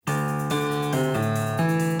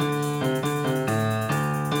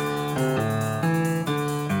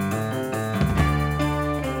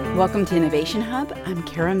Welcome to Innovation Hub. I'm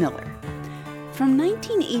Kara Miller. From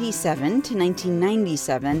 1987 to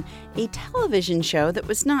 1997, a television show that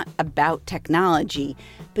was not about technology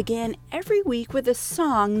began every week with a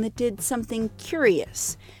song that did something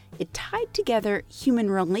curious. It tied together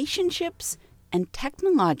human relationships and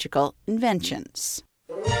technological inventions.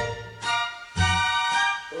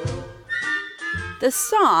 The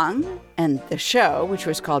song and the show, which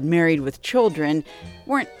was called Married with Children,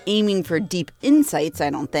 weren't aiming for deep insights,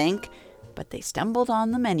 I don't think, but they stumbled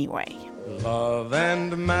on them anyway. Love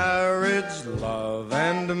and marriage,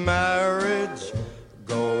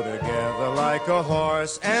 go together like a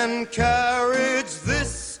horse and carriage.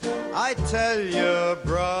 This I tell you,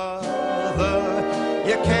 brother,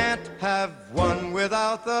 you can't have one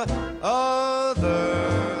without the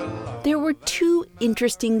other. There were two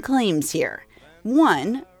interesting claims here.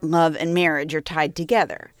 One, love and marriage are tied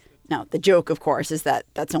together. Now, the joke, of course, is that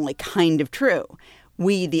that's only kind of true.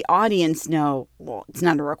 We, the audience, know, well, it's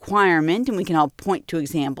not a requirement, and we can all point to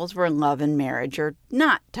examples where love and marriage are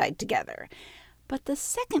not tied together. But the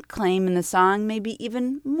second claim in the song may be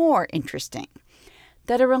even more interesting,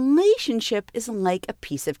 that a relationship is like a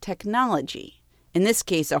piece of technology. In this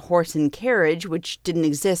case, a horse and carriage, which didn't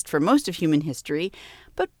exist for most of human history,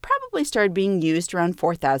 but probably started being used around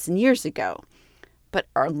 4,000 years ago. But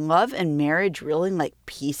are love and marriage really like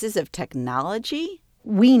pieces of technology?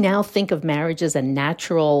 We now think of marriage as a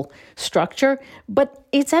natural structure, but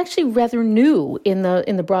it's actually rather new in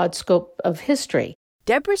the broad scope of history.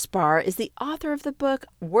 Deborah Spar is the author of the book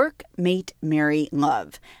Work, Mate, Marry,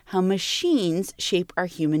 Love: How Machines Shape Our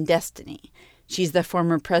Human Destiny. She's the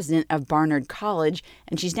former president of Barnard College,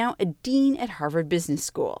 and she's now a dean at Harvard Business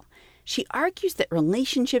School. She argues that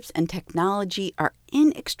relationships and technology are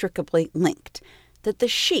inextricably linked, that the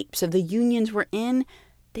shapes of the unions we're in,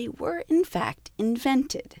 they were in fact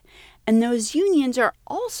invented. And those unions are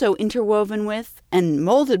also interwoven with and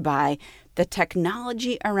molded by the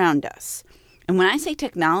technology around us. And when I say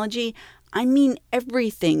technology, I mean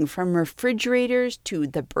everything from refrigerators to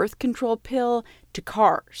the birth control pill to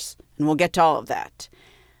cars. And we'll get to all of that.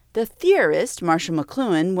 The theorist, Marshall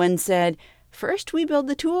McLuhan, once said, "First we build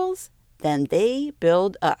the tools, then they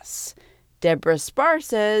build us." Deborah Spar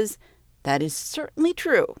says, that is certainly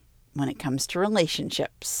true when it comes to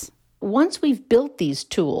relationships. Once we've built these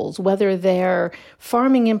tools, whether they're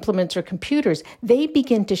farming implements or computers, they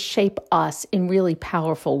begin to shape us in really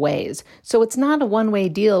powerful ways. So it's not a one-way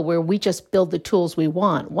deal where we just build the tools we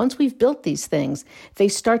want. Once we've built these things, they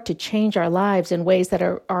start to change our lives in ways that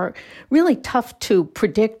are really tough to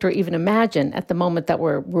predict or even imagine at the moment that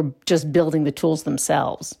we're just building the tools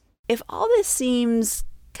themselves. If all this seems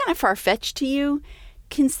kind of far-fetched to you,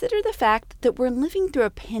 consider the fact that we're living through a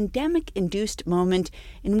pandemic-induced moment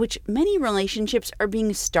in which many relationships are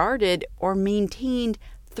being started or maintained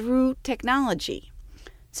through technology.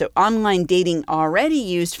 So online dating already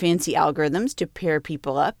used fancy algorithms to pair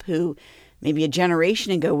people up who maybe a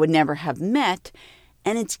generation ago would never have met,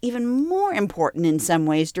 and it's even more important in some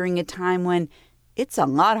ways during a time when it's a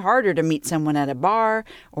lot harder to meet someone at a bar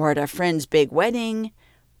or at a friend's big wedding.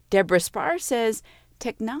 Deborah Spar says,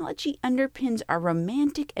 technology underpins our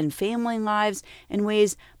romantic and family lives in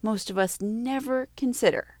ways most of us never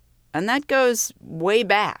consider. And that goes way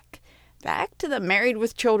back to the Married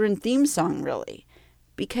with Children theme song, really.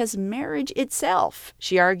 Because marriage itself,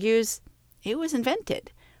 she argues, it was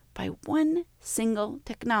invented by one single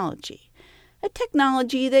technology. A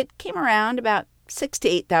technology that came around about 6,000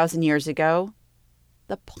 to 8,000 years ago,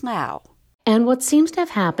 the plow. And what seems to have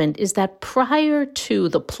happened is that prior to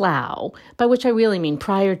the plow, by which I really mean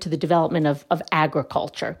prior to the development of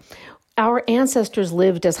agriculture, our ancestors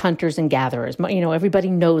lived as hunters and gatherers. You know, everybody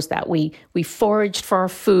knows that. We foraged for our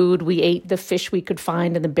food, we ate the fish we could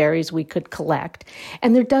find and the berries we could collect.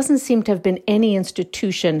 And there doesn't seem to have been any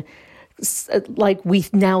institution like we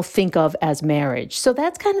now think of as marriage. So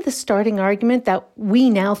that's kind of the starting argument, that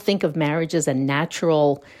we now think of marriage as a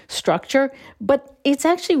natural structure, but it's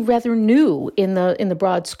actually rather new in the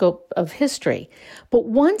broad scope of history. But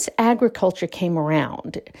once agriculture came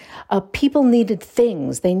around, people needed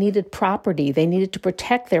things, they needed property, they needed to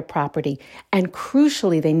protect their property, and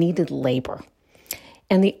crucially, they needed labor.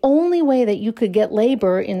 And the only way that you could get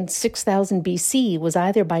labor in 6000 BC was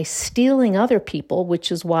either by stealing other people,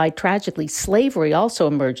 which is why, tragically, slavery also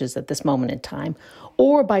emerges at this moment in time,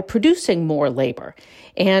 or by producing more labor.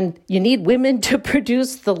 And you need women to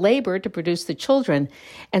produce the labor, to produce the children.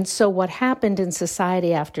 And so what happened in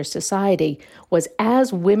society after society was,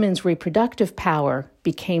 as women's reproductive power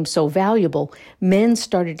became so valuable, men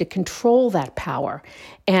started to control that power.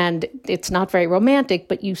 And it's not very romantic,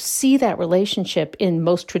 but you see that relationship in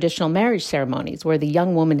most traditional marriage ceremonies where the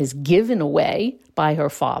young woman is given away by her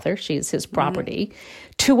father, she is his property,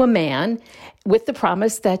 to a man with the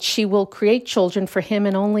promise that she will create children for him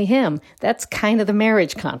and only him. That's kind of the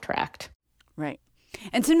marriage contract. Right.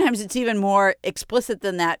 And sometimes it's even more explicit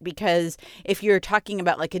than that, because if you're talking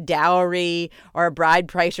about like a dowry or a bride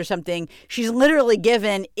price or something, she's literally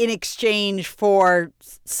given in exchange for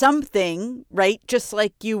something, right? Just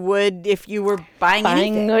like you would if you were buying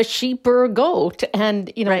anything. A sheep or a goat.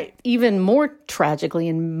 And, Right. even more tragically,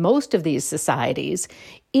 in most of these societies,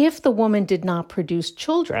 if the woman did not produce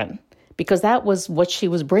children, because that was what she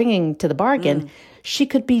was bringing to the bargain, she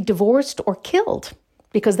could be divorced or killed.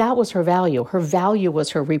 Because that was her value. Her value was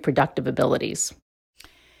her reproductive abilities.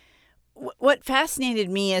 What fascinated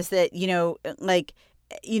me is that,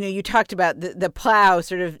 you talked about the plow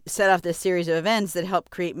sort of set off this series of events that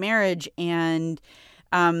helped create marriage. And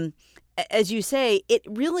as you say, it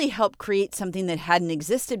really helped create something that hadn't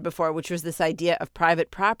existed before, which was this idea of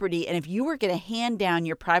private property. And if you were going to hand down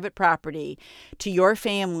your private property to your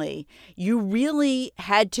family, you really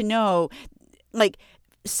had to know,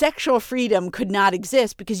 sexual freedom could not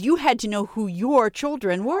exist because you had to know who your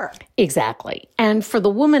children were. Exactly. And for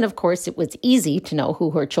the woman, of course, it was easy to know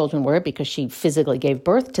who her children were because she physically gave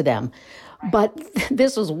birth to them. But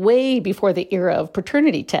this was way before the era of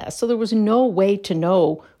paternity tests. So there was no way to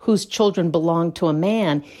know whose children belonged to a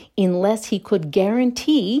man unless he could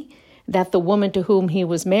guarantee that the woman to whom he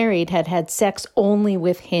was married had had sex only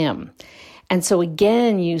with him. And so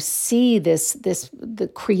again, you see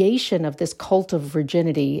the creation of this cult of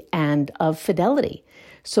virginity and of fidelity.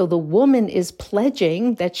 So the woman is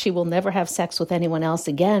pledging that she will never have sex with anyone else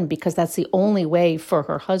again because that's the only way for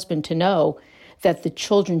her husband to know that the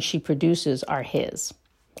children she produces are his.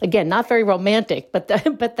 Again, not very romantic, but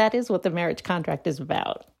that is what the marriage contract is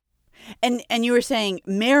about. And you were saying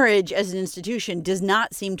marriage as an institution does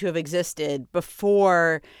not seem to have existed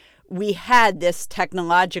before we had this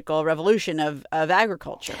technological revolution of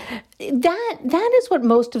agriculture. That is what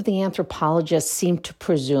most of the anthropologists seem to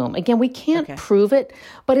presume. Again, we can't prove it,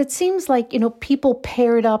 but it seems like, people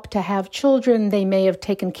paired up to have children. They may have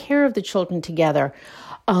taken care of the children together.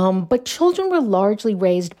 But children were largely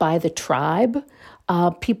raised by the tribe.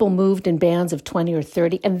 People moved in bands of 20 or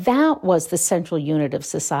 30, and that was the central unit of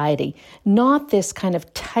society, not this kind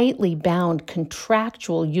of tightly bound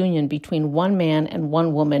contractual union between one man and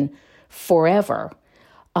one woman forever,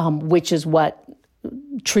 which is what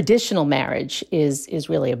traditional marriage is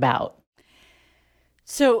really about.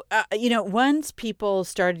 So, once people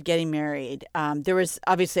started getting married, there was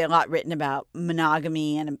obviously a lot written about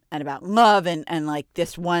monogamy and about love and like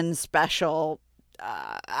this one special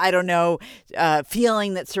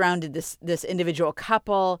feeling that surrounded this individual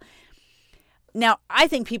couple. Now, I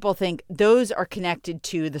think people think those are connected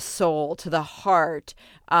to the soul, to the heart.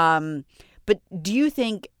 But do you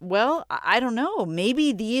think, well, I don't know,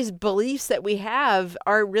 maybe these beliefs that we have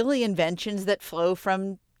are really inventions that flow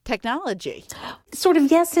from technology? Sort of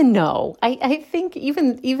yes and no. I think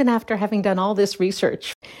even after having done all this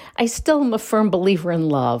research, I still am a firm believer in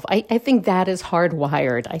love. I think that is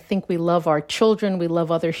hardwired. I think we love our children. We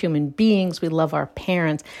love other human beings. We love our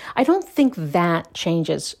parents. I don't think that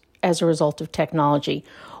changes as a result of technology.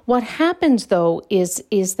 What happens, though, is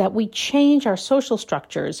that we change our social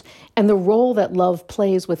structures and the role that love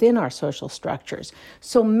plays within our social structures.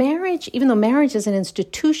 So marriage, even though marriage as an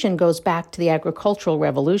institution goes back to the agricultural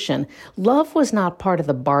revolution, love was not part of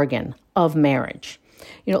the bargain of marriage.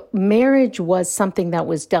 Marriage was something that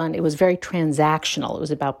was done. It was very transactional. It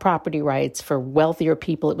was about property rights for wealthier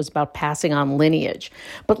people. It was about passing on lineage.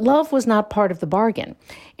 But love was not part of the bargain.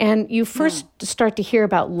 And you first start to hear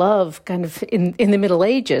about love kind of in the Middle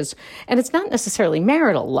Ages, and it's not necessarily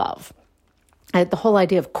marital love. The whole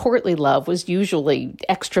idea of courtly love was usually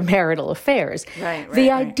extramarital affairs. Right, the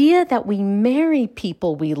idea that we marry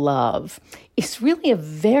people we love is really a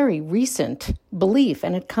very recent belief,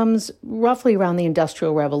 and it comes roughly around the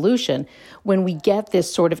Industrial Revolution when we get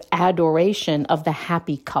this sort of adoration of the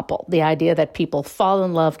happy couple, the idea that people fall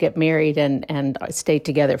in love, get married, and stay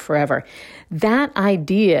together forever. That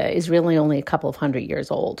idea is really only a couple of hundred years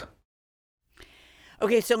old.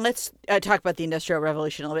 Okay, so let's talk about the Industrial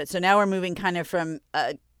Revolution a little bit. So now we're moving kind of from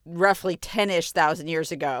roughly 10-ish thousand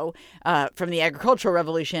years ago from the Agricultural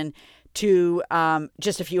Revolution to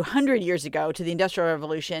just a few hundred years ago to the Industrial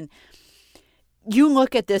Revolution. You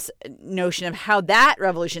look at this notion of how that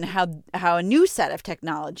revolution, how a new set of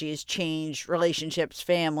technologies changed relationships,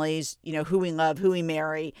 families, who we love, who we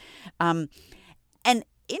marry. And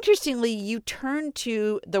interestingly, you turn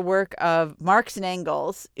to the work of Marx and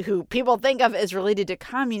Engels, who people think of as related to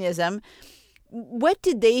communism. What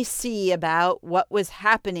did they see about what was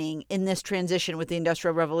happening in this transition with the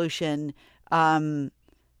Industrial Revolution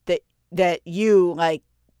that you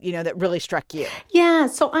that really struck you? Yeah,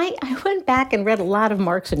 so I went back and read a lot of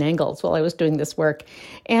Marx and Engels while I was doing this work.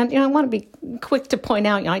 And, I want to be quick to point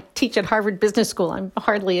out, I teach at Harvard Business School. I'm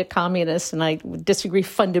hardly a communist, and I disagree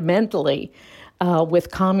fundamentally with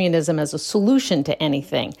communism as a solution to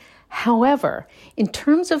anything. However, in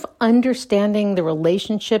terms of understanding the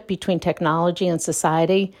relationship between technology and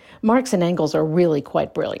society, Marx and Engels are really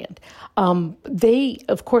quite brilliant. They,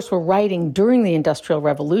 of course, were writing during the Industrial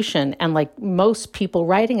Revolution, and like most people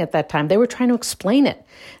writing at that time, they were trying to explain it.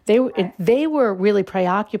 They were really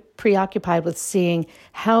preoccupied with seeing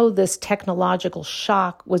how this technological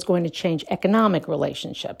shock was going to change economic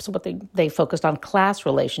relationships. What they focused on class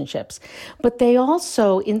relationships. But they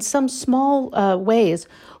also, in some small ways,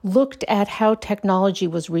 looked at how technology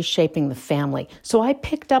was reshaping the family. So I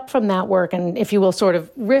picked up from that work and, if you will, sort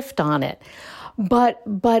of riffed on it. But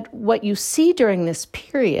what you see during this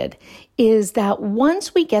period is that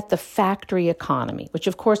once we get the factory economy, which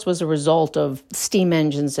of course was a result of steam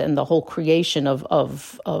engines and the whole creation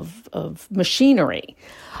of machinery,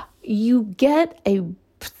 you get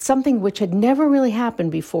something which had never really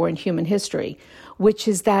happened before in human history, which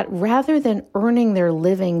is that rather than earning their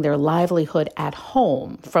living, their livelihood at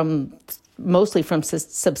home, mostly from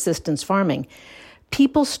subsistence farming,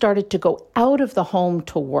 people started to go out of the home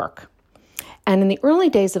to work. And in the early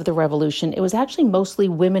days of the revolution, it was actually mostly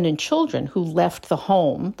women and children who left the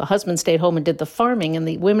home. The husband stayed home and did the farming, and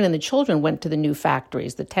the women and the children went to the new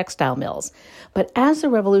factories, the textile mills. But as the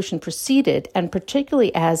revolution proceeded, and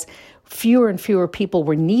particularly as fewer and fewer people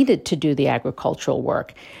were needed to do the agricultural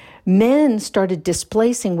work, men started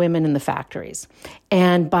displacing women in the factories.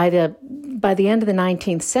 And by the end of the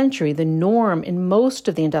 19th century, the norm in most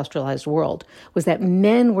of the industrialized world was that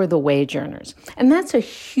men were the wage earners. And that's a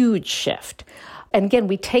huge shift. And again,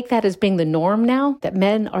 we take that as being the norm now, that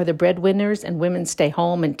men are the breadwinners and women stay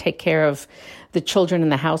home and take care of the children in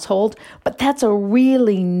the household. But that's a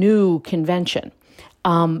really new convention.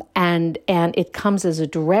 And it comes as a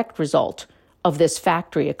direct result of this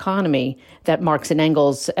factory economy that Marx and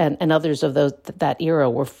Engels and others of that era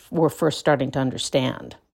were first starting to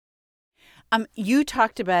understand. You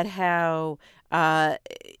talked about how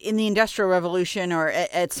in the Industrial Revolution, or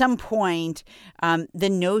at some point, the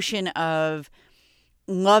notion of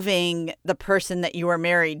loving the person that you were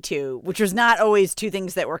married to, which was not always two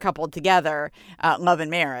things that were coupled together, love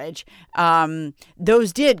and marriage,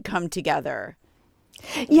 those did come together.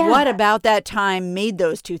 Yeah. What about that time made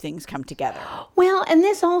those two things come together? Well, and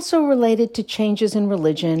this also related to changes in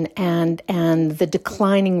religion and the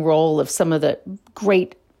declining role of some of the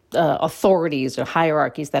great authorities or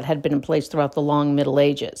hierarchies that had been in place throughout the long Middle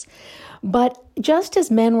Ages. But just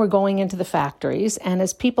as men were going into the factories and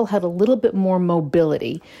as people had a little bit more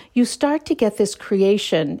mobility, you start to get this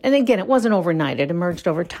creation. And again, it wasn't overnight. It emerged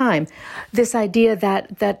over time. This idea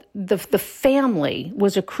that the family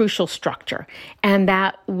was a crucial structure, and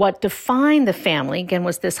that what defined the family, again,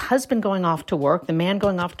 was this husband going off to work, the man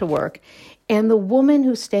going off to work, and the woman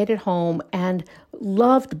who stayed at home and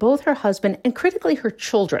loved both her husband and critically her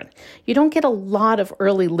children. You don't get a lot of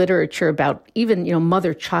early literature about even,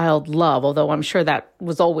 mother-child love, although I'm sure that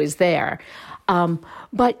was always there.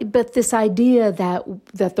 But this idea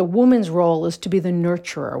that the woman's role is to be the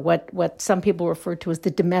nurturer, what some people refer to as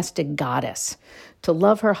the domestic goddess, to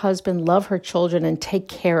love her husband, love her children, and take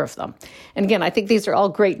care of them. And again, I think these are all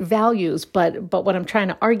great values, but what I'm trying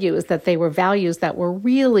to argue is that they were values that were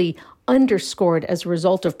really underscored as a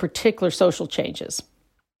result of particular social changes.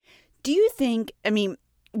 Do you think,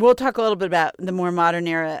 we'll talk a little bit about the more modern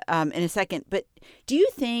era in a second, but do you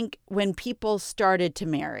think when people started to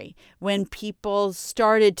marry, when people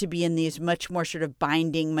started to be in these much more sort of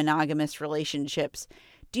binding monogamous relationships,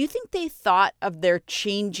 do you think they thought of their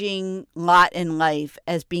changing lot in life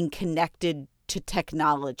as being connected to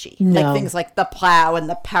technology? No. Like things like the plow and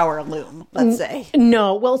the power loom, let's say.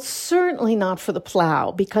 No, well, certainly not for the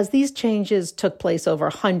plow, because these changes took place over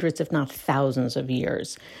hundreds, if not thousands of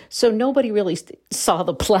years. So nobody really saw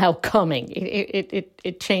the plow coming.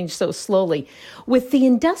 It changed so slowly. With the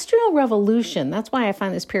Industrial Revolution, that's why I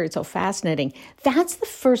find this period so fascinating. That's the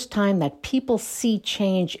first time that people see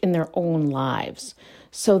change in their own lives.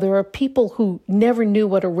 So there are people who never knew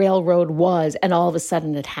what a railroad was, and all of a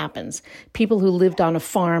sudden it happens. People who lived on a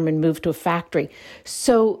farm and moved to a factory.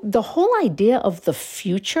 So the whole idea of the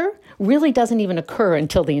future really doesn't even occur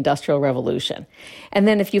until the Industrial Revolution. And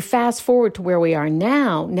then if you fast forward to where we are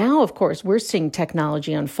now, of course, we're seeing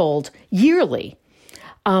technology unfold yearly.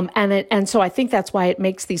 And so I think that's why it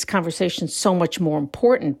makes these conversations so much more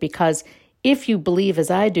important, because if you believe, as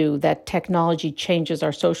I do, that technology changes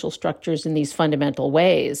our social structures in these fundamental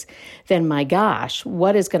ways, then my gosh,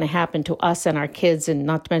 what is going to happen to us and our kids, and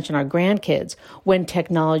not to mention our grandkids, when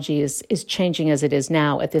technology is changing as it is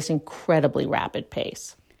now at this incredibly rapid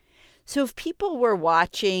pace? So if people were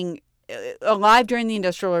watching, alive during the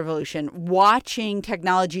Industrial Revolution, watching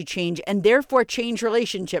technology change and therefore change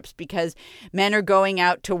relationships, because men are going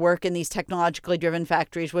out to work in these technologically driven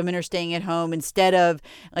factories, women are staying at home instead of,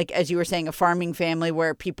 like, as you were saying, a farming family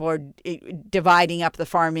where people are dividing up the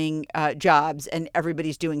farming jobs and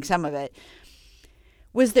everybody's doing some of it.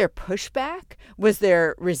 Was there pushback? Was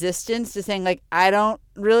there resistance to saying, like, I don't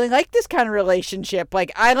really like this kind of relationship?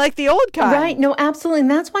 Like, I like the old kind. Right. No, absolutely.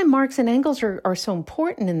 And that's why Marx and Engels are so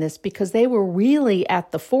important in this, because they were really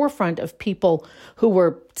at the forefront of people who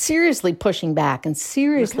were seriously pushing back and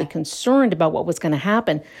seriously concerned about what was going to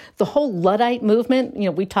happen. The whole Luddite movement,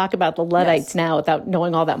 we talk about the Luddites now without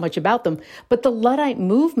knowing all that much about them, but the Luddite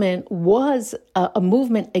movement was a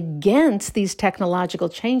movement against these technological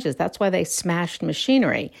changes. That's why they smashed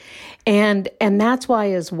machinery. And that's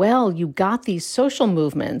why, as well, you got these social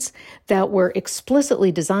movements that were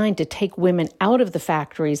explicitly designed to take women out of the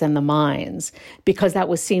factories and the mines, because that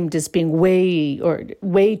was seen as being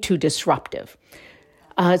way too disruptive.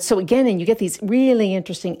 So again, and you get these really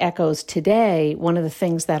interesting echoes today. One of the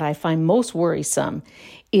things that I find most worrisome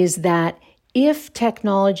is that if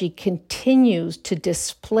technology continues to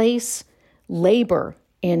displace labor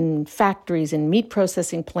in factories and meat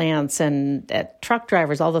processing plants and truck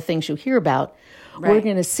drivers, all the things you hear about, we're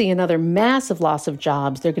going to see another massive loss of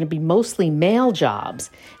jobs. They're going to be mostly male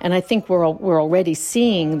jobs. And I think we're already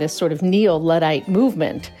seeing this sort of neo-Luddite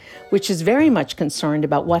movement, which is very much concerned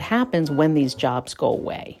about what happens when these jobs go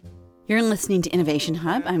away. You're listening to Innovation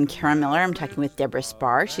Hub. I'm Kara Miller. I'm talking with Deborah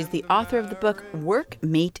Spar. She's the author of the book Work,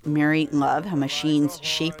 Mate, Marry, Love: How Machines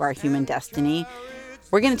Shape Our Human Destiny.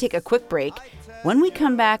 We're going to take a quick break. When we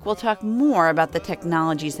come back, we'll talk more about the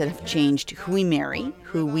technologies that have changed who we marry,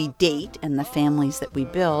 who we date, and the families that we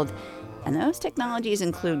build. And those technologies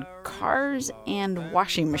include cars and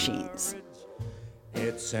washing machines.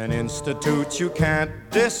 It's an institute you can't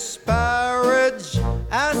disparage.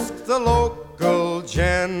 Ask the local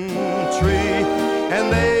gentry,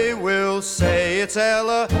 and they will say it's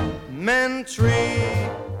elementary.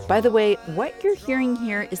 By the way, what you're hearing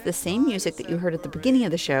here is the same music that you heard at the beginning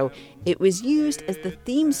of the show. It was used as the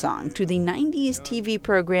theme song to the 90s TV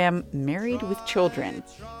program Married with Children.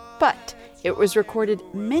 But it was recorded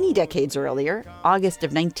many decades earlier, August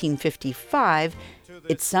of 1955.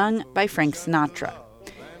 It's sung by Frank Sinatra.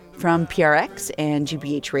 From PRX and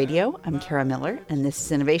GBH Radio, I'm Kara Miller, and this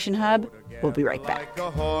is Innovation Hub. We'll be right back. Like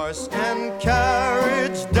a horse and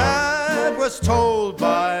carriage, Dad was told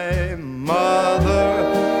by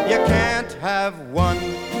Mother, you can't have one,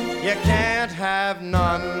 you can't have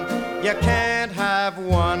none, you can't have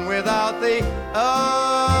one without the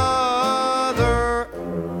other.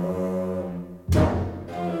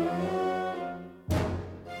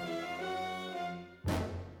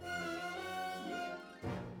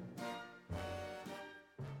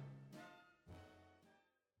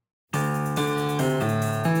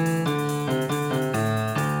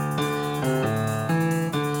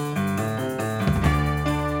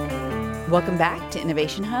 Welcome back to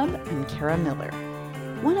Innovation Hub. I'm Kara Miller.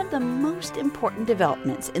 One of the most important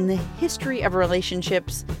developments in the history of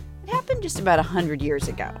relationships happened just about 100 years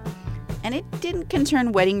ago. And it didn't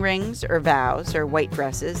concern wedding rings or vows or white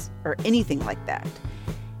dresses or anything like that.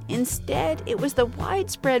 Instead, it was the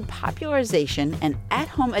widespread popularization and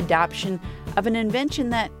at-home adoption of an invention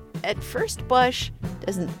that, at first blush,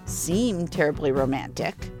 doesn't seem terribly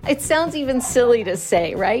romantic. It sounds even silly to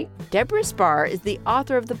say, right? Deborah Spar is the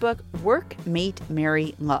author of the book Work, Mate,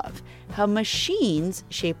 Marry, Love: How Machines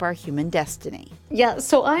Shape Our Human Destiny. Yeah,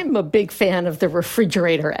 so I'm a big fan of the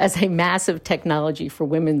refrigerator as a massive technology for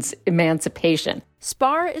women's emancipation.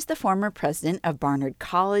 Spar is the former president of Barnard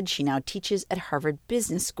College. She now teaches at Harvard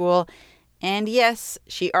Business School. And yes,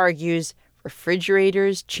 she argues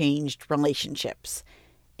refrigerators changed relationships.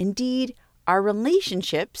 Indeed, our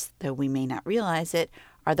relationships, though we may not realize it,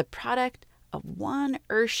 are the product of one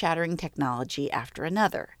earth-shattering technology after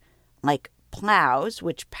another, like plows,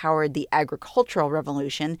 which powered the agricultural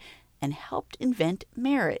revolution and helped invent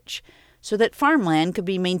marriage, so that farmland could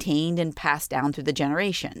be maintained and passed down through the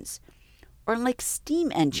generations. Or like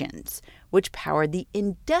steam engines, which powered the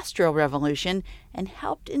Industrial Revolution and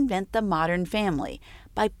helped invent the modern family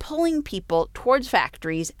by pulling people towards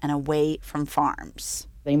factories and away from farms.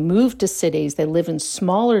 They move to cities, they live in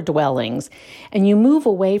smaller dwellings, and you move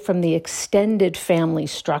away from the extended family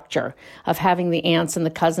structure of having the aunts and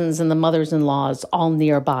the cousins and the mothers-in-laws all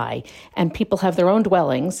nearby. And people have their own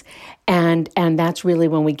dwellings, and that's really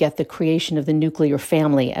when we get the creation of the nuclear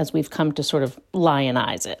family as we've come to sort of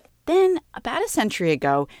lionize it. Then, about a century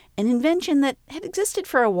ago, an invention that had existed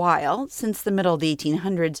for a while, since the middle of the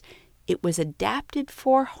 1800s, it was adapted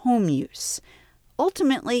for home use.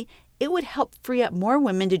 Ultimately, it would help free up more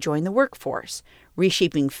women to join the workforce,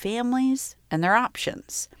 reshaping families and their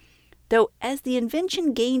options. Though as the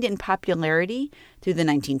invention gained in popularity through the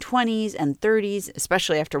 1920s and 30s,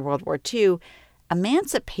 especially after World War II,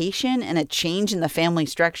 emancipation and a change in the family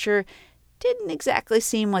structure didn't exactly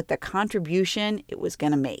seem like the contribution it was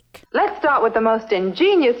going to make. Let's start with the most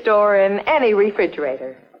ingenious door in any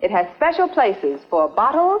refrigerator. It has special places for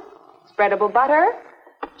bottles, spreadable butter,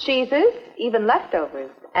 cheeses, even leftovers,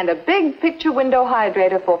 and a big picture window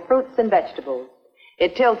hydrator for fruits and vegetables.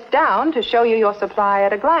 It tilts down to show you your supply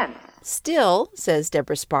at a glance. Still, says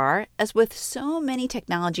Deborah Spar, as with so many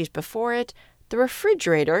technologies before it, the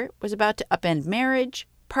refrigerator was about to upend marriage,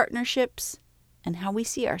 partnerships, and how we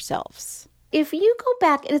see ourselves. If you go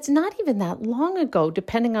back, and it's not even that long ago,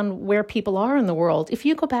 depending on where people are in the world, if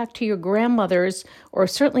you go back to your grandmother's or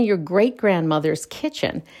certainly your great-grandmother's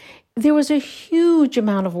kitchen, there was a huge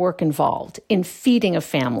amount of work involved in feeding a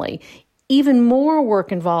family, even more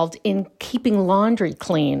work involved in keeping laundry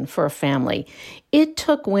clean for a family. It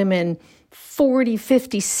took women 40,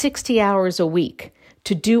 50, 60 hours a week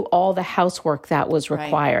to do all the housework that was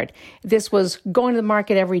required. Right. This was going to the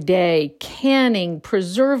market every day, canning,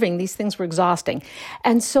 preserving. These things were exhausting.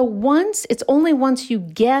 And so it's only once you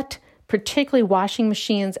get particularly washing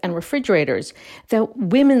machines and refrigerators, that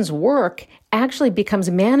women's work actually becomes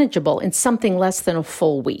manageable in something less than a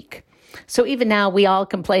full week. So even now, we all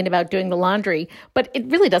complain about doing the laundry, but it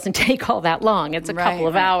really doesn't take all that long. It's a couple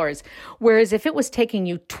of hours. Whereas if it was taking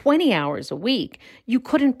you 20 hours a week, you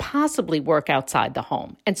couldn't possibly work outside the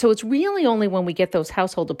home. And so it's really only when we get those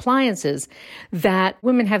household appliances that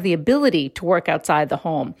women have the ability to work outside the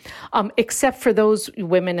home, except for those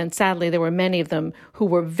women, and sadly there were many of them, who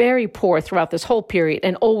were very poor throughout this whole period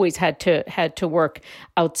and always had to work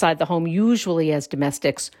outside the home, usually as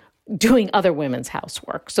domestics, doing other women's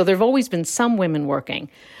housework. So there have always been some women working,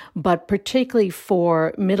 but particularly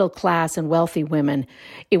for middle class and wealthy women,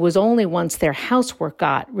 it was only once their housework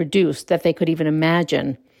got reduced that they could even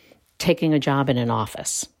imagine taking a job in an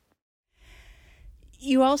office.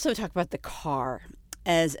 You also talk about the car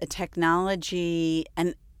as a technology,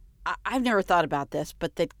 and I've never thought about this,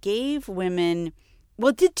 but that gave women,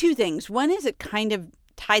 it did two things. One is it kind of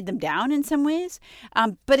tied them down in some ways.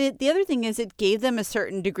 But the other thing is it gave them a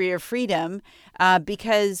certain degree of freedom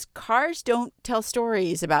because cars don't tell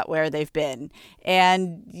stories about where they've been.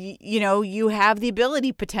 And, you have the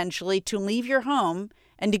ability potentially to leave your home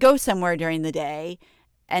and to go somewhere during the day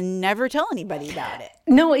and never tell anybody about it.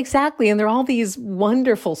 No, exactly. And there are all these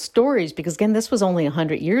wonderful stories because, again, this was only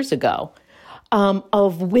 100 years ago.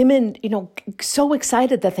 Of women, so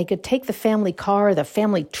excited that they could take the family car, the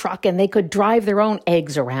family truck, and they could drive their own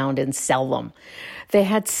eggs around and sell them. They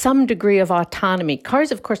had some degree of autonomy.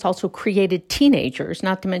 Cars, of course, also created teenagers,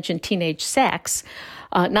 not to mention teenage sex.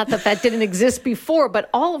 Not that didn't exist before, but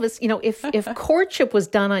all of us, if courtship was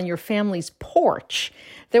done on your family's porch,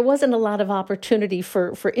 there wasn't a lot of opportunity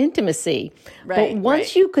for intimacy. But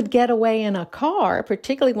once you could get away in a car,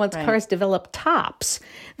 particularly once cars developed tops,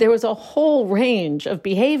 there was a whole range of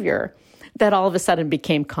behavior that all of a sudden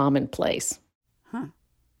became commonplace.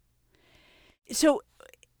 So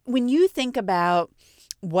when you think about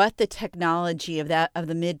what the technology of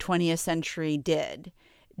the mid 20th century did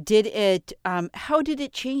it, how did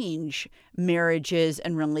it change marriages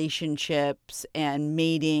and relationships and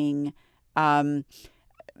mating?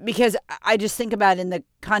 Because I just think about in the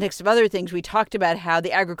context of other things, we talked about how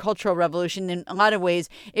the agricultural revolution, in a lot of ways,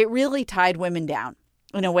 it really tied women down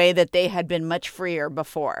in a way that they had been much freer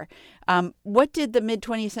before. What did the mid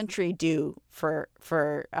 20th century do for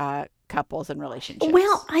couples and relationships?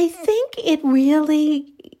 Well, I think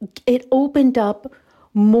it opened up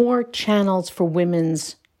more channels for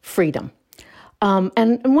women's freedom.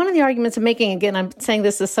 And one of the arguments I'm making, again, I'm saying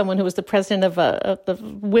this as someone who was the president of the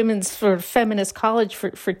Women's Feminist College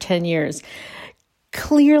for 10 years.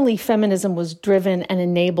 Clearly, feminism was driven and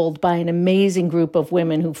enabled by an amazing group of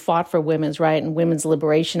women who fought for women's right and women's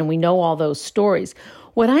liberation, and we know all those stories.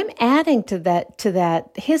 What I'm adding to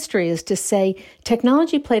that history is to say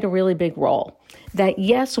technology played a really big role. That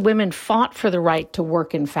yes, women fought for the right to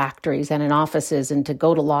work in factories and in offices and to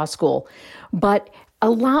go to law school, but a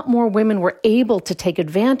lot more women were able to take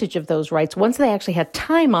advantage of those rights once they actually had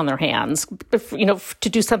time on their hands, to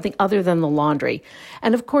do something other than the laundry.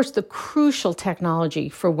 And of course, the crucial technology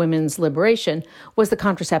for women's liberation was the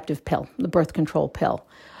contraceptive pill, the birth control pill.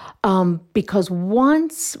 Because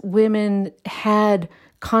once women had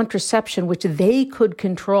contraception, which they could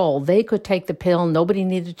control, they could take the pill, nobody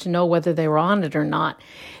needed to know whether they were on it or not.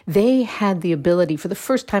 They had the ability, for the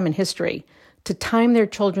first time in history, to time their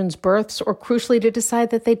children's births, or crucially to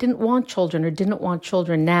decide that they didn't want children or didn't want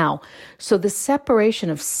children now. So the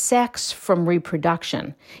separation of sex from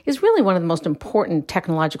reproduction is really one of the most important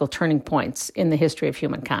technological turning points in the history of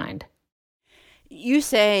humankind. You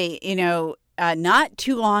say, not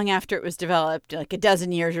too long after it was developed, like a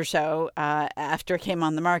dozen years or so after it came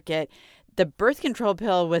on the market, the birth control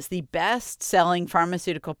pill was the best-selling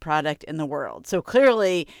pharmaceutical product in the world. So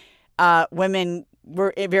clearly, women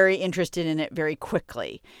were very interested in it very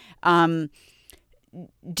quickly. Was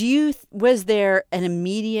there an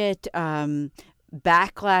immediate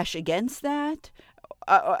backlash against that?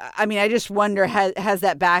 I just wonder, has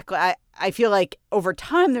that backlash? I feel like over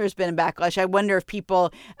time there's been a backlash. I wonder if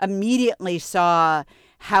people immediately saw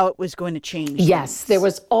how it was going to change. Yes, things. There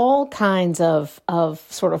was all kinds of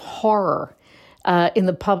sort of horror in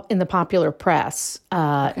the popular press,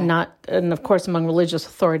 and of course among religious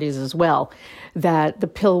authorities as well, that the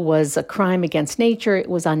pill was a crime against nature, it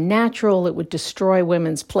was unnatural, it would destroy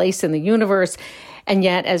women's place in the universe. And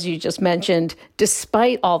yet, as you just mentioned,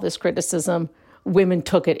 despite all this criticism, women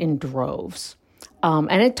took it in droves.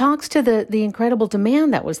 And it talks to the incredible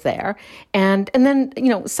demand that was there. And then,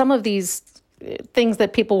 some of these things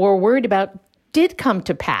that people were worried about did come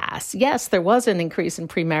to pass. Yes, there was an increase in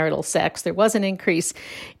premarital sex. There was an increase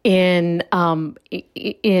in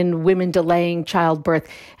women delaying childbirth.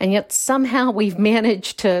 And yet somehow we've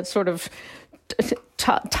managed to sort of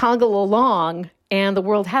toggle along, and the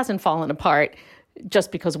world hasn't fallen apart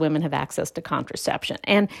just because women have access to contraception.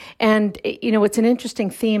 And it's an interesting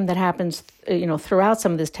theme that happens, throughout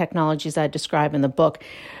some of these technologies I describe in the book,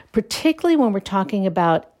 particularly when we're talking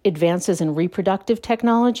about advances in reproductive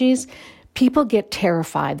technologies. People get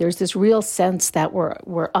terrified. There's this real sense that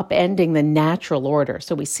we're upending the natural order.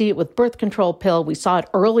 So we see it with birth control pill. We saw it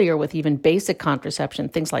earlier with even basic contraception,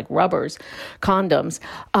 things like rubbers, condoms.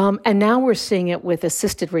 And now we're seeing it with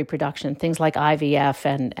assisted reproduction, things like IVF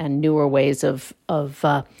and newer ways of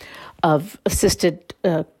assisted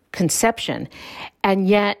conception. And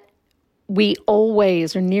yet we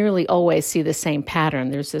always, or nearly always, see the same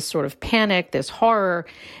pattern. There's this sort of panic, this horror,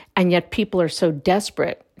 and yet people are so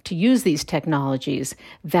desperate to use these technologies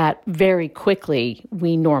that very quickly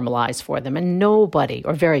we normalize for them. And nobody,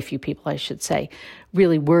 or very few people, I should say,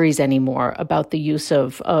 really worries anymore about the use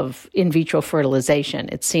of in vitro fertilization.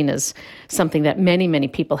 It's seen as something that many, many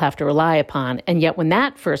people have to rely upon. And yet when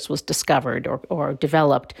that first was discovered or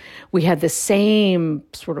developed, we had the same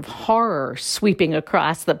sort of horror sweeping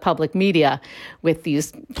across the public media with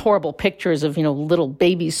these horrible pictures of, little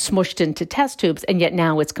babies smushed into test tubes. And yet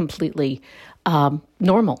now it's completely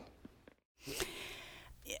normal.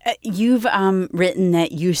 You've written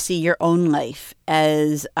that you see your own life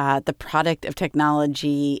as the product of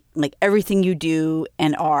technology, like everything you do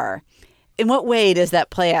and are. In what way does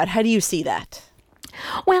that play out? How do you see that?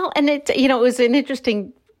 Well, and it was an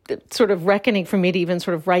interesting sort of reckoning for me to even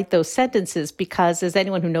sort of write those sentences, because as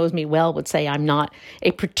anyone who knows me well would say, I'm not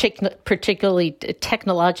a particularly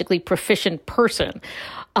technologically proficient person.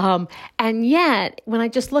 And yet, when I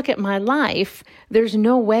just look at my life, there's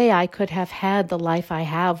no way I could have had the life I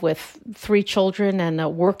have with 3 children and a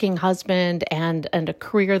working husband and a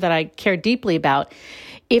career that I care deeply about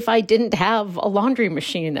if I didn't have a laundry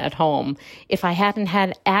machine at home, if I hadn't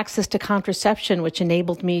had access to contraception, which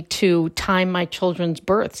enabled me to time my children's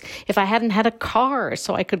births, if I hadn't had a car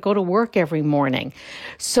so I could go to work every morning.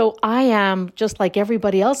 So I am, just like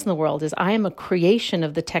everybody else in the world, I am a creation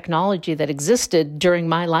of the technology that existed during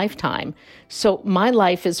my lifetime. So my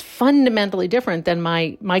life is fundamentally different than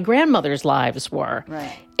my grandmother's lives were.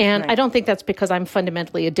 Right. And I don't think that's because I'm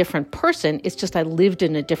fundamentally a different person. It's just I lived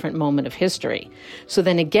in a different moment of history. So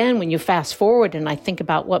then again, when you fast forward and I think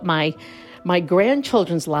about what my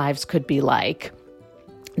grandchildren's lives could be like,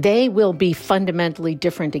 they will be fundamentally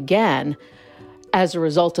different again as a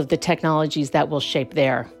result of the technologies that will shape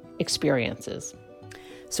their experiences.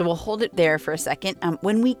 So we'll hold it there for a second.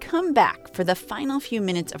 When we come back for the final few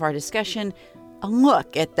minutes of our discussion, a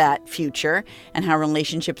look at that future and how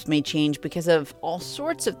relationships may change because of all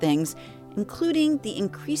sorts of things, including the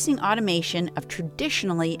increasing automation of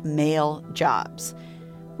traditionally male jobs.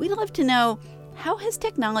 We'd love to know, how has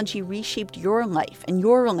technology reshaped your life and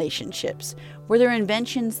your relationships? Were there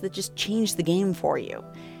inventions that just changed the game for you?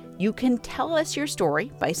 You can tell us your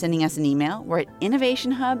story by sending us an email. We're at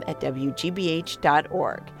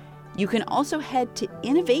innovationhub@wgbh.org. You can also head to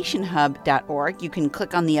innovationhub.org. You can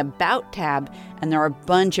click on the About tab, and there are a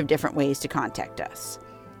bunch of different ways to contact us.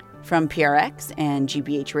 From PRX and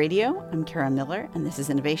GBH Radio, I'm Kara Miller, and this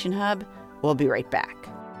is Innovation Hub. We'll be right back.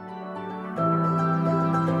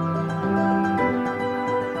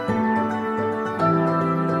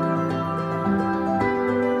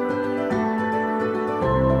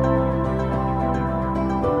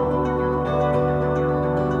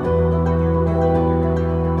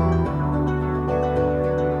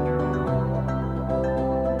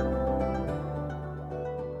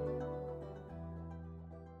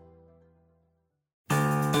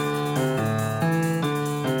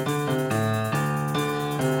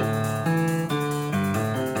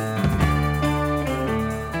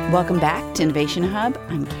 Welcome back to Innovation Hub.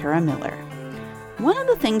 I'm Kara Miller. One of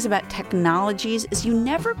the things about technologies is you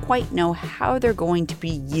never quite know how they're going to be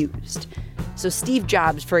used. So Steve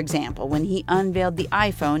Jobs, for example, when he unveiled the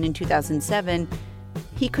iPhone in 2007,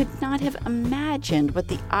 he could not have imagined what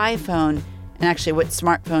the iPhone, and actually what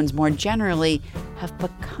smartphones more generally, have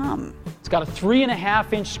become. It's got a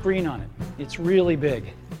 3.5-inch screen on it. It's really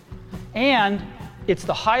big. And it's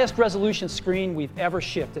the highest resolution screen we've ever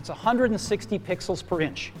shipped. It's 160 pixels per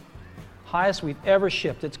inch. Highest we've ever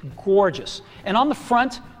shipped. It's gorgeous. And on the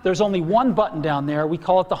front, there's only one button down there. We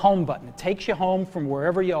call it the home button. It takes you home from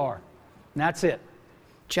wherever you are. And that's it.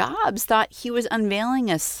 Jobs thought he was unveiling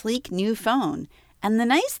a sleek new phone. And the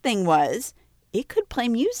nice thing was, it could play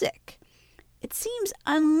music. It seems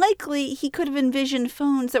unlikely he could have envisioned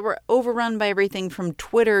phones that were overrun by everything from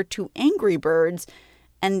Twitter to Angry Birds,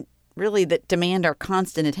 and really that demand our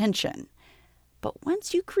constant attention. But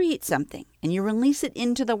once you create something and you release it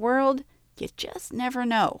into the world, you just never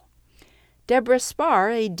know. Deborah Spar,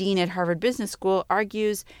 a dean at Harvard Business School,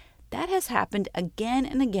 argues that has happened again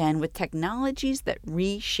and again with technologies that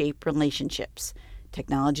reshape relationships.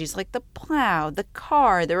 Technologies like the plow, the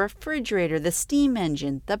car, the refrigerator, the steam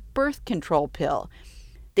engine, the birth control pill.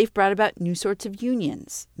 They've brought about new sorts of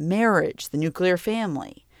unions, marriage, the nuclear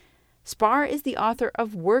family. Spar is the author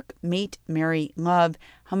of Work, Mate, Marry, Love,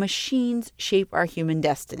 How Machines Shape Our Human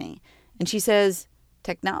Destiny. And she says,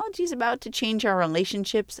 technology is about to change our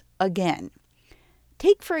relationships again.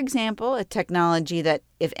 Take, for example, a technology that,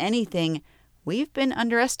 if anything, we've been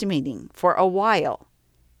underestimating for a while: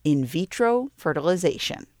 in vitro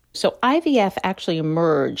fertilization. So IVF actually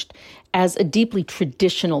emerged as a deeply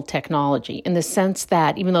traditional technology in the sense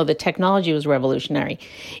that even though the technology was revolutionary,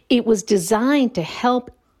 it was designed to help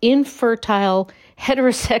infertile,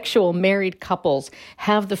 heterosexual married couples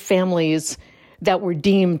have the families that were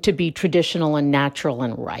deemed to be traditional and natural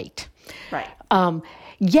and right. Right.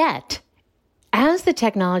 Yet, as the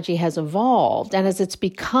technology has evolved and as it's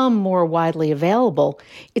become more widely available,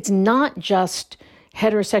 it's not just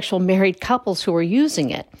heterosexual married couples who are using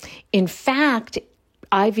it. In fact,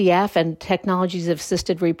 IVF and technologies of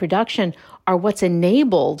assisted reproduction are what's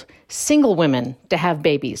enabled single women to have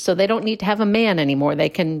babies. So they don't need to have a man anymore. They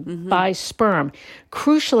can buy sperm.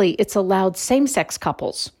 Crucially, it's allowed same-sex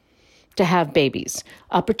couples to have babies,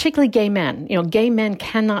 particularly gay men. You know, gay men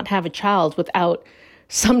cannot have a child without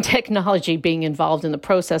some technology being involved in the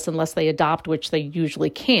process unless they adopt, which they usually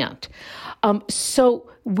can't. So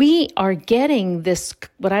we are getting this,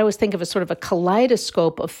 what I always think of as sort of a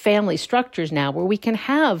kaleidoscope of family structures now, where we can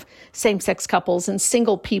have same-sex couples and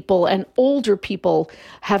single people and older people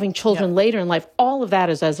having children later in life. All of that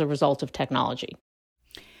is as a result of technology.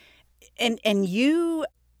 And you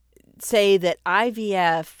say that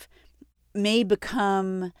IVF may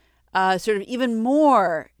become sort of even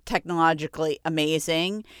more technologically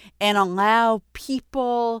amazing and allow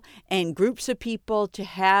people and groups of people to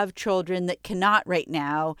have children that cannot right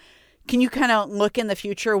now. Can you kind of look in the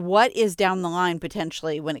future? What is down the line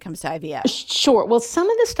potentially when it comes to IVF? Sure. Well, some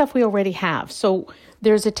of the stuff we already have. So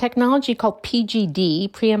there's a technology called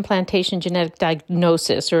PGD, pre-implantation genetic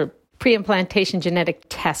diagnosis, or pre-implantation genetic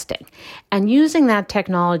testing. And using that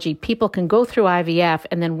technology, people can go through IVF,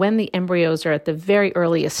 and then when the embryos are at the very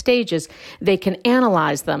earliest stages, they can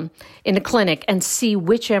analyze them in a clinic and see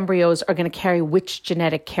which embryos are going to carry which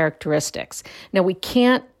genetic characteristics. Now, we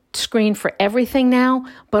can't screen for everything now,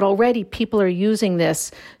 but already people are using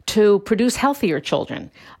this to produce healthier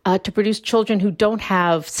children, to produce children who don't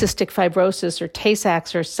have cystic fibrosis or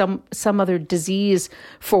Tay-Sachs or some other disease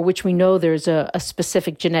for which we know there's a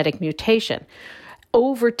specific genetic mutation.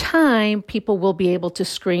 Over time, people will be able to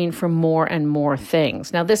screen for more and more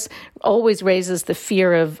things. Now, this always raises the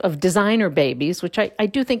fear of designer babies, which I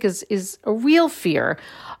do think is a real fear.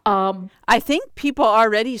 I think people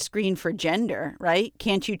already screen for gender, right?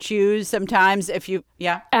 Can't you choose sometimes if you,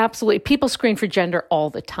 yeah? Absolutely. People screen for gender all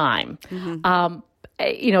the time.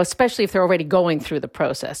 Especially if they're already going through the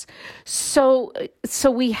process. So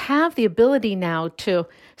we have the ability now to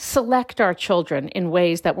select our children in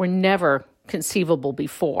ways that were never conceivable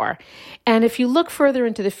before. And if you look further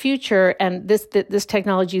into the future, and this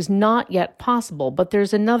technology is not yet possible, but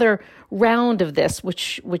there's another round of this,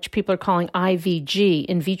 which people are calling IVG,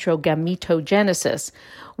 in vitro gametogenesis,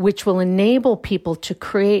 which will enable people to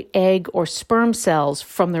create egg or sperm cells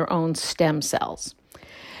from their own stem cells.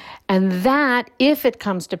 And that, if it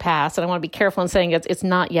comes to pass, and I want to be careful in saying it's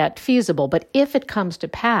not yet feasible, but if it comes to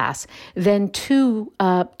pass, then two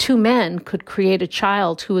men could create a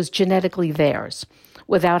child who is genetically theirs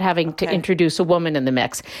without having to introduce a woman in the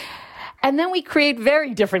mix. And then we create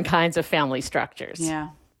very different kinds of family structures.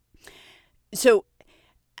 Yeah. So,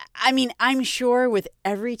 I mean, I'm sure with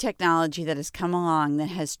every technology that has come along that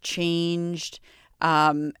has changed,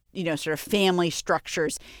 sort of family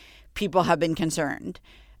structures, people have been concerned.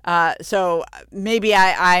 So maybe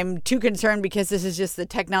I'm too concerned because this is just the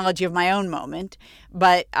technology of my own moment.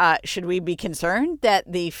 But should we be concerned that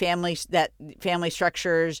family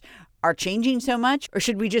structures are changing so much? Or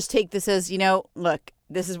should we just take this as, look,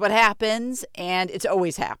 this is what happens and it's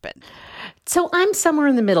always happened? So I'm somewhere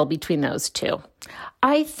in the middle between those two.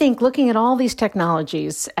 I think looking at all these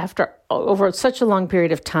technologies over such a long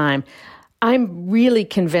period of time, I'm really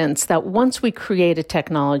convinced that once we create a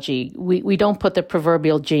technology, we don't put the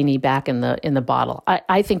proverbial genie back in the bottle.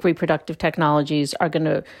 I think reproductive technologies are going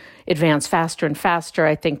to advance faster and faster.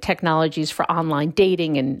 I think technologies for online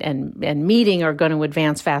dating and meeting are going to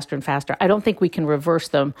advance faster and faster. I don't think we can reverse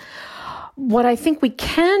them. What I think we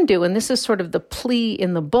can do, and this is sort of the plea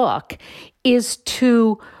in the book, is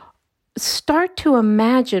to start to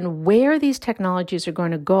imagine where these technologies are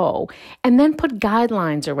going to go and then put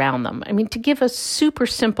guidelines around them. I mean, to give a super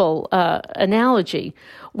simple analogy,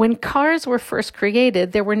 when cars were first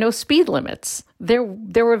created, there were no speed limits. There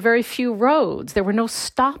were very few roads. There were no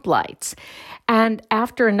stoplights. And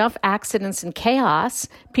after enough accidents and chaos,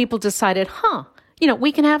 people decided,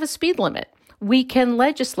 we can have a speed limit. We can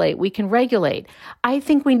legislate. We can regulate. I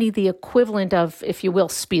think we need the equivalent of, if you will,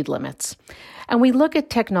 speed limits. And we look at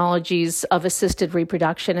technologies of assisted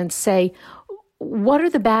reproduction and say, what are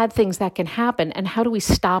the bad things that can happen and how do we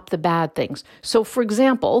stop the bad things? So, for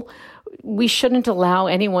example, we shouldn't allow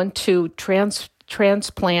anyone to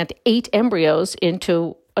transplant 8 embryos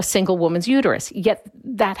into a single woman's uterus, yet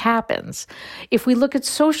that happens. If we look at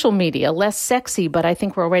social media, less sexy, but I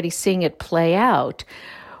think we're already seeing it play out.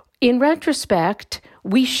 In retrospect,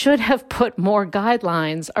 we should have put more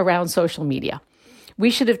guidelines around social media. We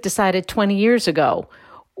should have decided 20 years ago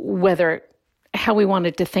how we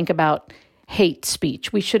wanted to think about hate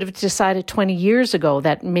speech. We should have decided 20 years ago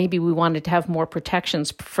that maybe we wanted to have more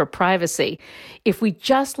protections for privacy. If we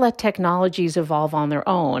just let technologies evolve on their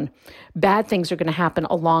own, bad things are going to happen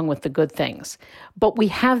along with the good things. But we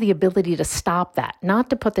have the ability to stop that, not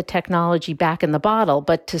to put the technology back in the bottle,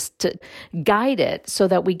 but to guide it so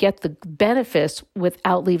that we get the benefits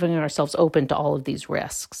without leaving ourselves open to all of these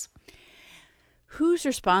risks. Whose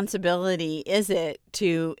responsibility is it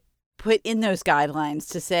to put in those guidelines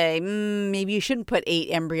to say, maybe you shouldn't put 8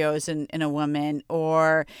 embryos in a woman,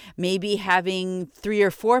 or maybe having 3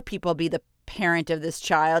 or 4 people be the parent of this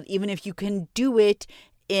child, even if you can do it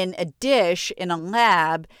in a dish in a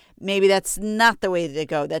lab, maybe that's not the way to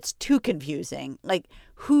go. That's too confusing. Like,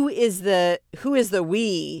 who is the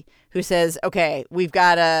we who says, okay, we've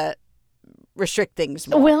got to restrict things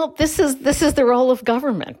more? Well, this is the role of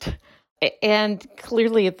government. And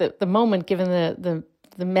clearly at the moment, given the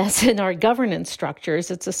mess in our governance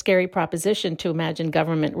structures, it's a scary proposition to imagine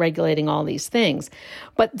government regulating all these things.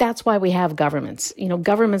 But that's why we have governments.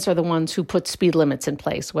 Governments are the ones who put speed limits in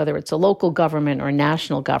place, whether it's a local government or a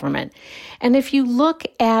national government. And if you look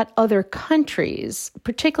at other countries,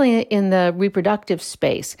 particularly in the reproductive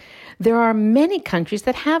space, there are many countries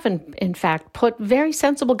that have, in fact, put very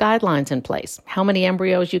sensible guidelines in place. How many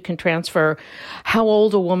embryos you can transfer, how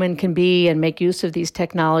old a woman can be and make use of these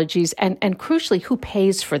technologies, and crucially, who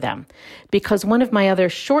pays for them. Because one of my other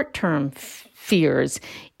short-term fears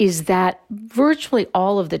is that virtually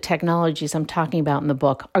all of the technologies I'm talking about in the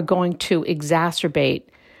book are going to exacerbate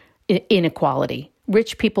inequality.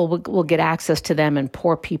 Rich people will get access to them and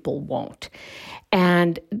poor people won't.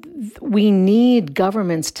 And we need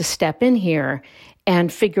governments to step in here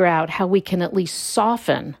and figure out how we can at least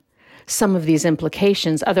soften some of these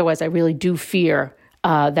implications. Otherwise, I really do fear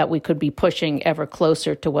that we could be pushing ever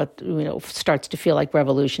closer to what starts to feel like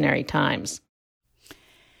revolutionary times.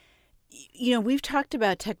 We've talked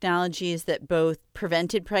about technologies that both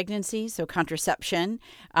prevented pregnancy, so contraception,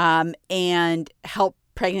 and helped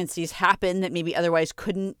pregnancies happen that maybe otherwise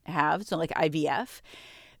couldn't have, so like IVF.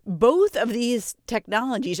 Both of these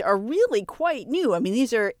technologies are really quite new. I mean,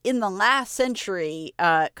 these are in the last century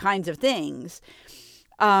kinds of things.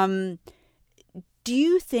 Do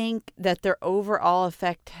you think that their overall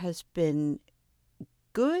effect has been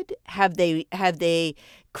good? Have they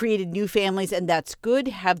created new families and that's good?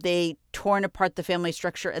 Have they torn apart the family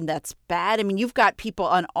structure and that's bad? I mean, you've got people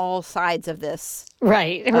on all sides of this.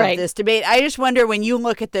 Right. This debate. I just wonder, when you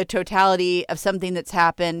look at the totality of something that's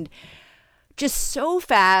happened just so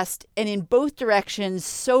fast and in both directions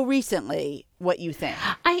so recently, what you think?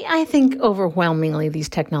 I think overwhelmingly these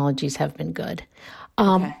technologies have been good.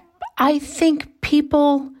 Okay. I think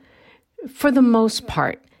people, for the most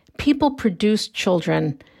part, people produce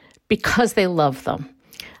children because they love them.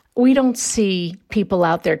 We don't see people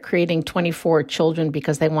out there creating 24 children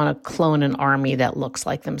because they want to clone an army that looks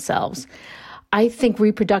like themselves. I think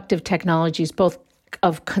reproductive technologies, both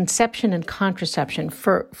of conception and contraception,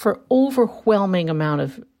 for overwhelming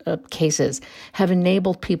amount of cases, have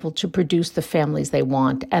enabled people to produce the families they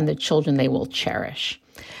want and the children they will cherish.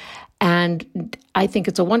 And I think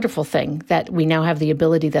it's a wonderful thing that we now have the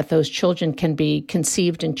ability that those children can be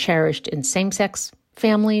conceived and cherished in same-sex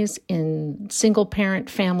families, in single-parent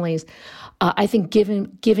families. I think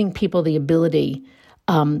giving people the ability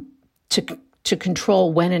to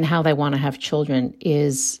control when and how they want to have children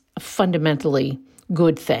is a fundamentally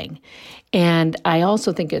good thing. And I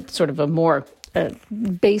also think it's sort of a more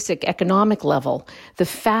basic economic level, the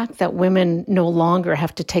fact that women no longer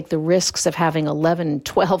have to take the risks of having 11,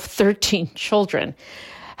 12, 13 children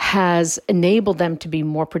has enabled them to be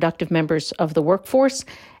more productive members of the workforce.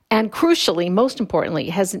 And crucially, most importantly,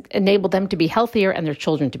 has enabled them to be healthier and their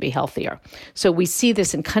children to be healthier. So we see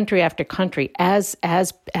this in country after country. As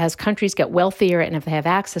countries get wealthier and if they have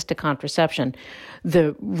access to contraception,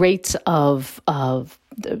 the rates of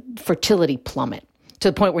the fertility plummet to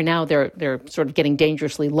the point where now they're sort of getting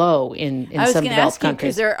dangerously low in some developed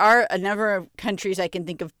countries. Because there are a number of countries I can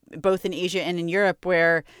think of, both in Asia and in Europe,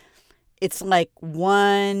 where it's like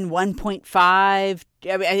 1.5.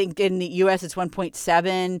 I think in the U.S. it's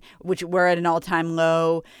 1.7, which we're at an all-time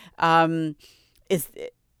low.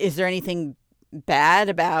 Is there anything bad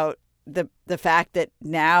about the fact that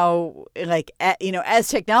now, as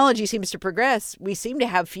technology seems to progress, we seem to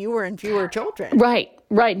have fewer and fewer children? Right.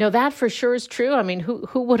 No, that for sure is true. I mean,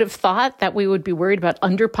 who would have thought that we would be worried about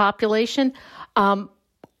underpopulation?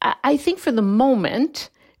 I think for the moment,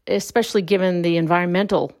 especially given the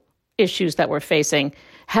environmental issues that we're facing,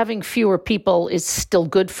 having fewer people is still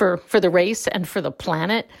good for the race and for the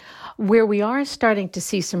planet. Where we are starting to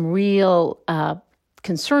see some real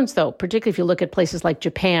concerns, though, particularly if you look at places like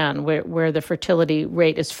Japan, where the fertility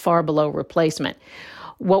rate is far below replacement.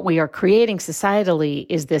 What we are creating societally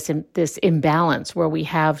is this imbalance where we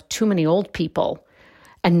have too many old people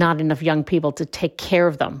and not enough young people to take care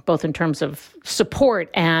of them, both in terms of support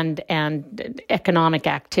and economic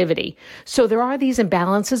activity. So there are these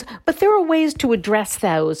imbalances, but there are ways to address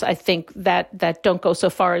those, I think, that don't go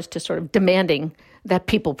so far as to sort of demanding that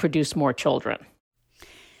people produce more children.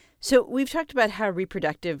 So we've talked about how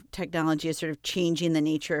reproductive technology is sort of changing the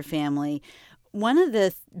nature of family. One of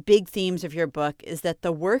the big themes of your book is that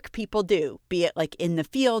the work people do, be it like in the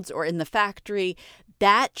fields or in the factory,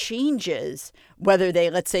 that changes whether they,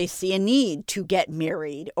 let's say, see a need to get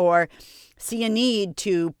married or see a need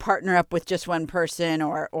to partner up with just one person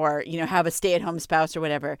or have a stay-at-home spouse or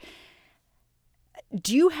whatever.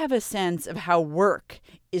 Do you have a sense of how work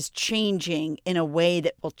is changing in a way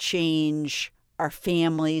that will change our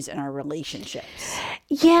families and our relationships?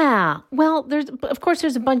 Yeah. Well, there's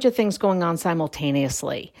a bunch of things going on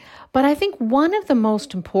simultaneously. But I think one of the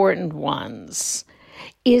most important ones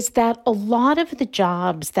is that a lot of the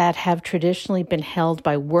jobs that have traditionally been held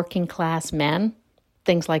by working class men,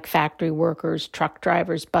 things like factory workers, truck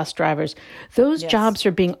drivers, bus drivers, those jobs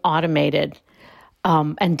are being automated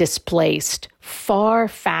and displaced far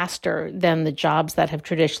faster than the jobs that have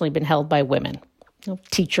traditionally been held by women.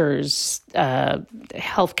 Teachers,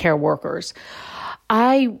 healthcare workers.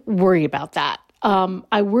 I worry about that.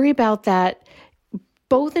 I worry about that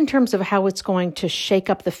both in terms of how it's going to shake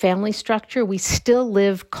up the family structure. We still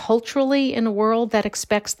live culturally in a world that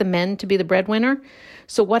expects the men to be the breadwinner.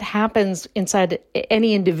 So what happens inside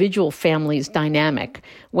any individual family's dynamic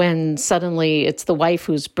when suddenly it's the wife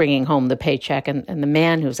who's bringing home the paycheck and the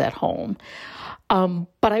man who's at home?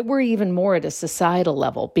 But I worry even more at a societal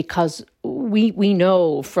level, because we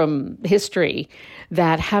know from history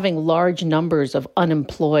that having large numbers of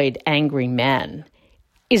unemployed, angry men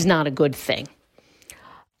is not a good thing.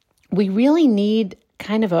 We really need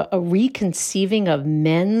kind of a reconceiving of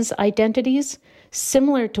men's identities,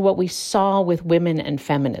 similar to what we saw with women and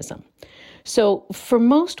feminism. So for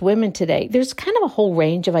most women today, there's kind of a whole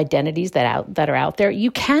range of identities that are out there.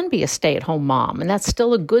 You can be a stay-at-home mom, and that's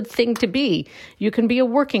still a good thing to be. You can be a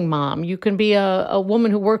working mom. You can be a woman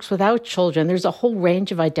who works without children. There's a whole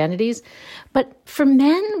range of identities. But for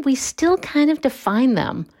men, we still kind of define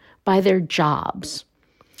them by their jobs.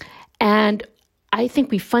 And I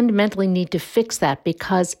think we fundamentally need to fix that,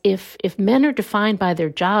 because if men are defined by their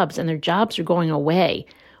jobs and their jobs are going away,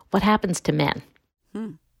 what happens to men?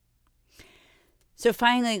 So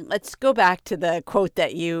finally, let's go back to the quote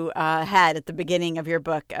that you had at the beginning of your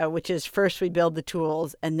book, which is, first we build the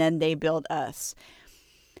tools and then they build us.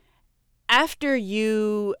 After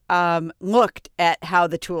you looked at how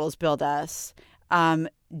the tools build us,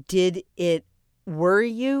 did it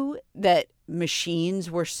worry you that machines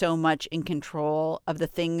were so much in control of the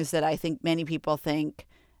things that I think many people think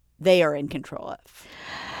they are in control of?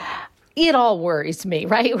 It all worries me,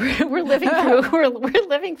 right? We're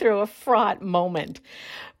living through a fraught moment.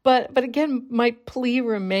 But again, my plea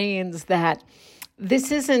remains that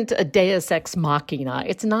this isn't a deus ex machina.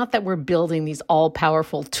 It's not that we're building these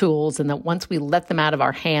all-powerful tools and that once we let them out of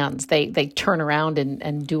our hands, they turn around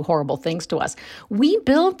and do horrible things to us. We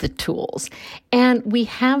build the tools, and we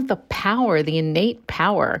have the power, the innate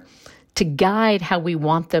power, to guide how we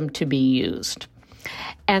want them to be used.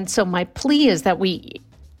 And so my plea is that we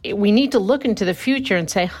need to look into the future and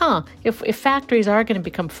say, if factories are going to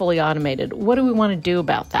become fully automated, what do we want to do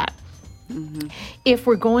about that? Mm-hmm. If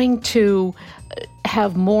we're going to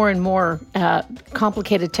have more and more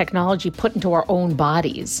complicated technology put into our own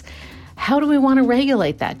bodies, how do we want to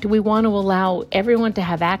regulate that? Do we want to allow everyone to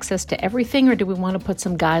have access to everything, or do we want to put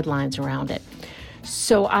some guidelines around it?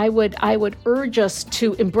 So I would urge us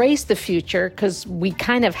to embrace the future, because we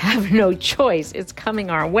kind of have no choice. It's coming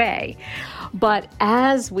our way. But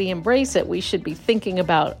as we embrace it, we should be thinking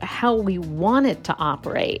about how we want it to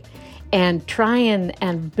operate and try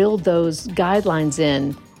and build those guidelines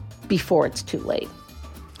in before it's too late.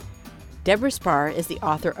 Deborah Spar is the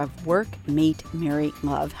author of Work, Mate, Marry,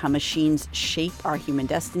 Love, How Machines Shape Our Human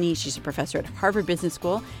Destiny. She's a professor at Harvard Business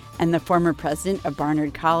School and the former president of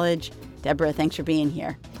Barnard College. Deborah, thanks for being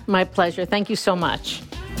here. My pleasure. Thank you so much.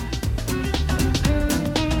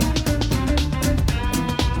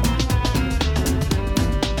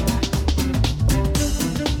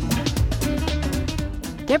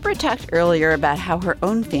 Deborah talked earlier about how her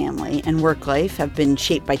own family and work life have been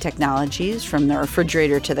shaped by technologies, from the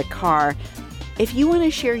refrigerator to the car. If you want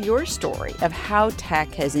to share your story of how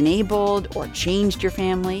tech has enabled or changed your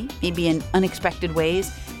family, maybe in unexpected ways,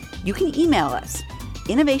 you can email us,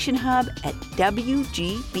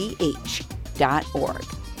 innovationhub@wgbh.org.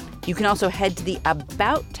 You can also head to the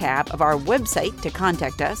About tab of our website to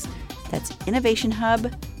contact us. That's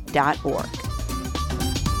innovationhub.org.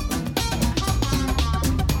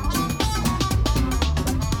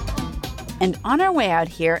 And on our way out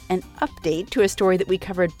here, an update to a story that we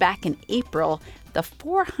covered back in April, the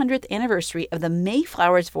 400th anniversary of the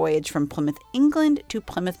Mayflower's voyage from Plymouth, England to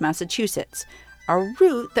Plymouth, Massachusetts, a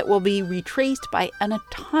route that will be retraced by an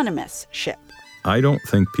autonomous ship. I don't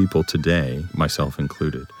think people today, myself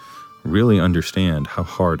included, really understand how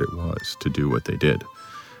hard it was to do what they did.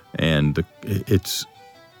 And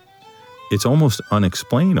it's almost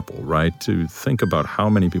unexplainable, right, to think about how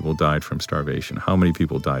many people died from starvation, how many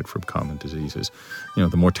people died from common diseases. You know,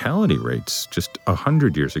 the mortality rates just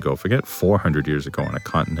 100 years ago, forget 400 years ago on a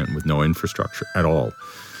continent with no infrastructure at all,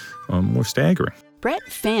 were staggering. Brett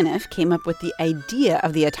Phaneuf came up with the idea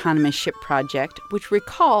of the autonomous ship project, which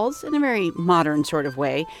recalls, in a very modern sort of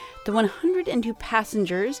way, the 102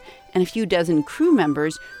 passengers and a few dozen crew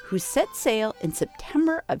members who set sail in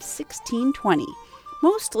September of 1620.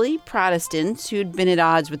 Mostly Protestants who'd been at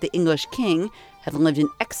odds with the English king, had lived in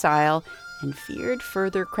exile, and feared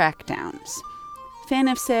further crackdowns.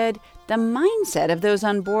 Phaneuf said the mindset of those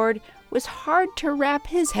on board was hard to wrap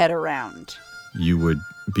his head around. You would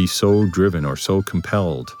be so driven or so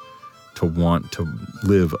compelled to want to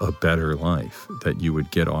live a better life that you would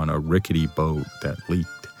get on a rickety boat that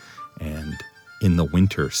leaked and in the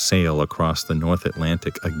winter sail across the North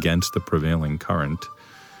Atlantic against the prevailing current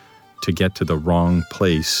to get to the wrong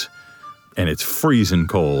place, and it's freezing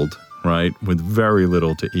cold, right, with very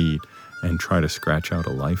little to eat, and try to scratch out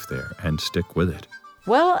a life there and stick with it.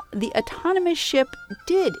 Well, the autonomous ship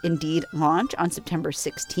did indeed launch on September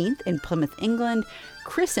 16th in Plymouth, England,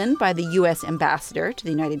 christened by the U.S. ambassador to the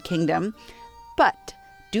United Kingdom. But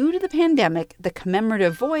due to the pandemic, the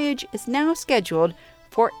commemorative voyage is now scheduled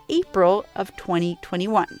for April of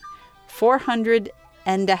 2021,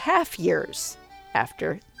 4.5 years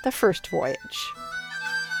after the first voyage.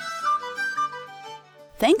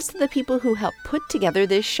 Thanks to the people who helped put together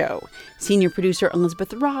this show: senior producer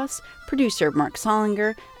Elizabeth Ross, producer Mark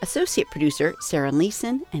Solinger, associate producer Sarah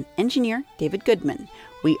Leeson, and engineer David Goodman.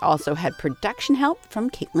 We also had production help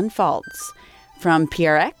from Caitlin Falds. From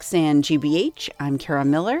PRX and GBH, I'm Kara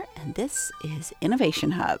Miller, and this is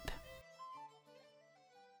Innovation Hub.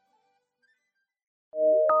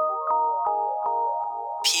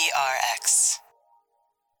 PRX.